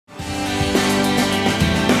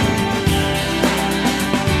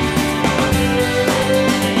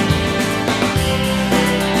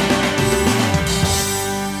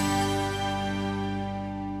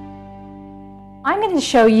going to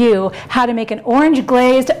show you how to make an orange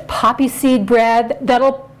glazed poppy seed bread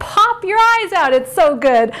that'll pop your eyes out. It's so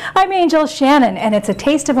good. I'm Angel Shannon, and it's a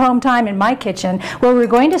taste of home time in my kitchen where we're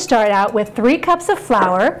going to start out with 3 cups of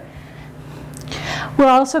flour. We're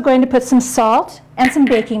also going to put some salt and some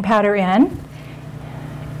baking powder in,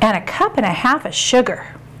 and 1.5 cups of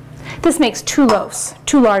sugar. This makes 2 loaves,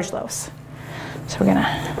 2 large loaves. So we're going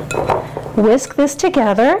to whisk this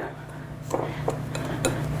together.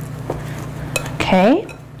 Okay,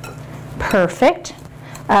 perfect.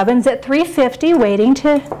 Oven's at 350, waiting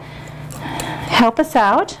to help us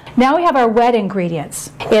out. Now we have our wet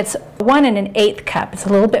ingredients. It's 1 1/8 cup. It's a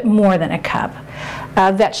little bit more than a cup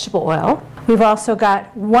of vegetable oil. We've also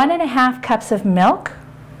got 1 1/2 cups of milk.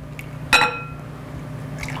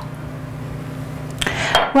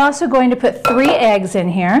 We're also going to put 3 eggs in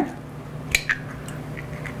here.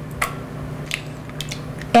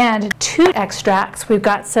 And 2 extracts. We've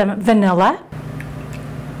got some vanilla.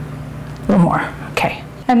 A little more, okay.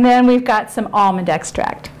 And then we've got some almond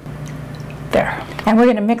extract. There. And we're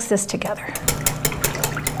going to mix this together.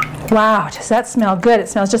 Wow, does that smell good? It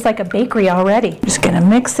smells just like a bakery already. I'm just going to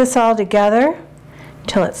mix this all together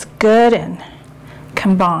until it's good and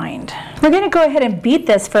combined. We're going to go ahead and beat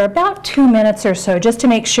this for about 2 minutes or so just to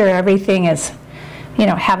make sure everything is, you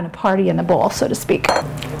know, having a party in the bowl, so to speak.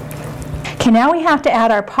 Okay, now we have to add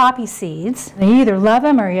our poppy seeds. You either love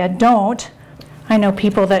them or you don't. I know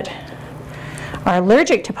people that are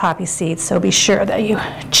allergic to poppy seeds, so be sure that you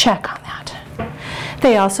check on that.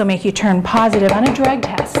 They also make you turn positive on a drug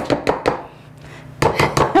test.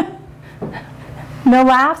 No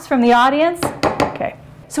laughs from the audience? Okay.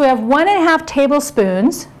 So we have 1 1/2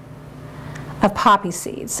 tablespoons of poppy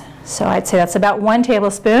seeds. So I'd say that's about 1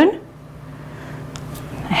 tablespoon.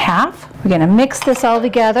 1/2. We're going to mix this all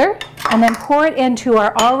together and then pour it into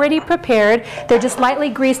our already prepared, they're just lightly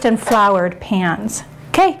greased and floured pans.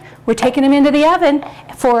 Okay, we're taking them into the oven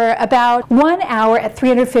for about 1 hour at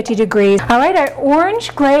 350 degrees. All right, our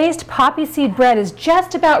orange glazed poppy seed bread is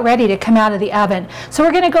just about ready to come out of the oven. So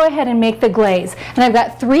we're going to go ahead and make the glaze. And I've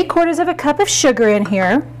got 3/4 cup of sugar in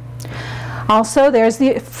here. Also, there's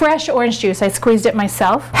the fresh orange juice. I squeezed it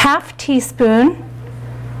myself. 1/2 teaspoon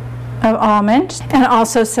of almond, and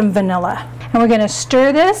also some vanilla. And we're going to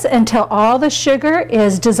stir this until all the sugar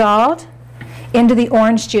is dissolved into the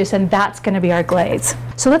orange juice, and that's going to be our glaze.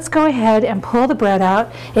 So let's go ahead and pull the bread out.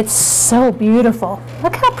 It's so beautiful.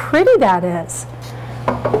 Look how pretty that is.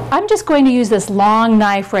 I'm just going to use this long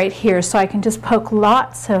knife right here so I can just poke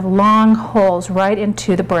lots of long holes right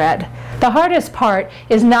into the bread. The hardest part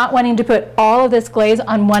is not wanting to put all of this glaze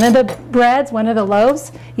on one of the breads, one of the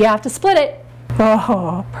loaves. You have to split it.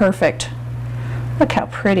 Oh, perfect. Look how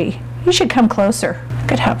pretty. You should come closer.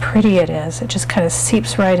 Look at how pretty it is. It just kind of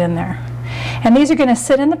seeps right in there. And these are going to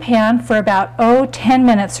sit in the pan for about, 10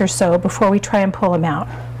 minutes or so before we try and pull them out.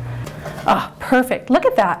 Oh, perfect. Look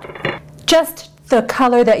at that. Just the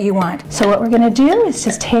color that you want. So what we're going to do is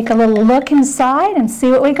just take a little look inside and see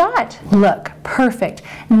what we got. Look, perfect.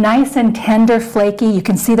 Nice and tender, flaky. You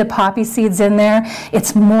can see the poppy seeds in there.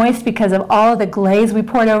 It's moist because of all of the glaze we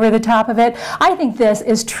poured over the top of it. I think this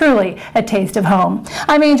is truly a taste of home.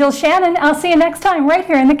 I'm Angel Shannon. I'll see you next time right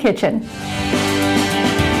here in the kitchen.